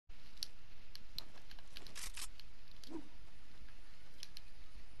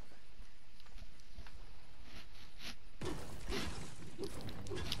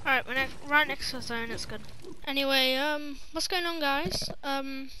right next to the zone. It's good. Anyway, what's going on, guys?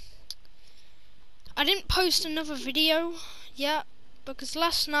 I didn't post another video yet because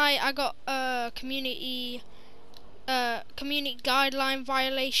last night I got a community guideline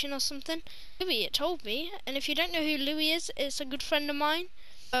violation or something. Louis told me, and if you don't know who Louis is, it's a good friend of mine.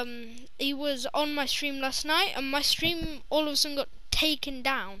 He was on my stream last night, and my stream all of a sudden got taken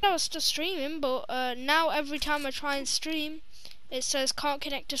down. I was still streaming, but now every time I try and stream, it says can't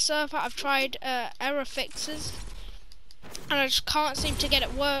connect to server. I've tried error fixes, and I just can't seem to get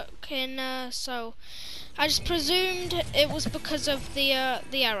it working. So I just presumed it was because of the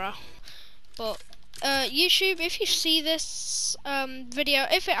error. But YouTube, if you see this video,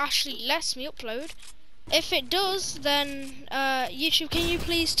 if it actually lets me upload, if it does, then YouTube, can you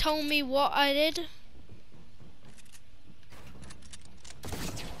please tell me what I did?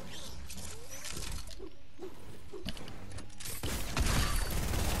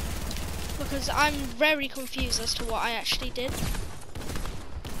 Because I'm very confused as to what I actually did.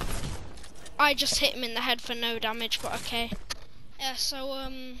 I just hit him in the head for no damage, but okay. Yeah, so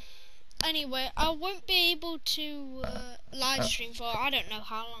anyway, I won't be able to live stream for I don't know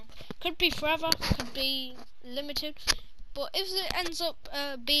how long. Could be forever, could be limited. But if it ends up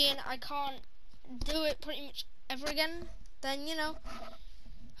being I can't do it pretty much ever again, then you know,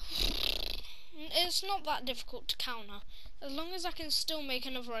 it's not that difficult to counter. As long as I can still make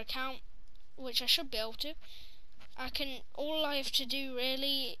another account, which I should be able to, all I have to do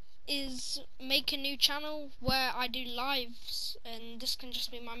really is make a new channel where I do lives, and this can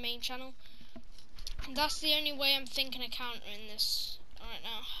just be my main channel. And that's the only way I'm thinking of countering this right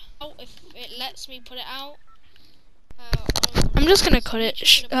now. Oh, if it lets me put it out. I'm just gonna cut it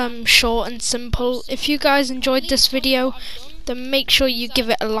short and simple. If you guys enjoyed this video, then make sure you give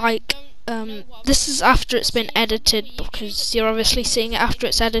it a like. This is after it's been edited, because you're obviously seeing it after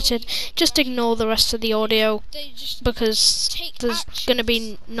it's edited. Just ignore the rest of the audio because there's gonna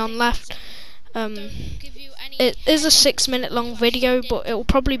be none left. It is a 6-minute long video, but it will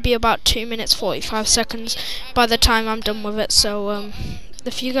probably be about 2 minutes 45 seconds by the time I'm done with it. So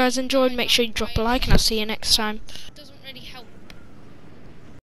if you guys enjoyed, make sure you drop a like, and I'll see you next time.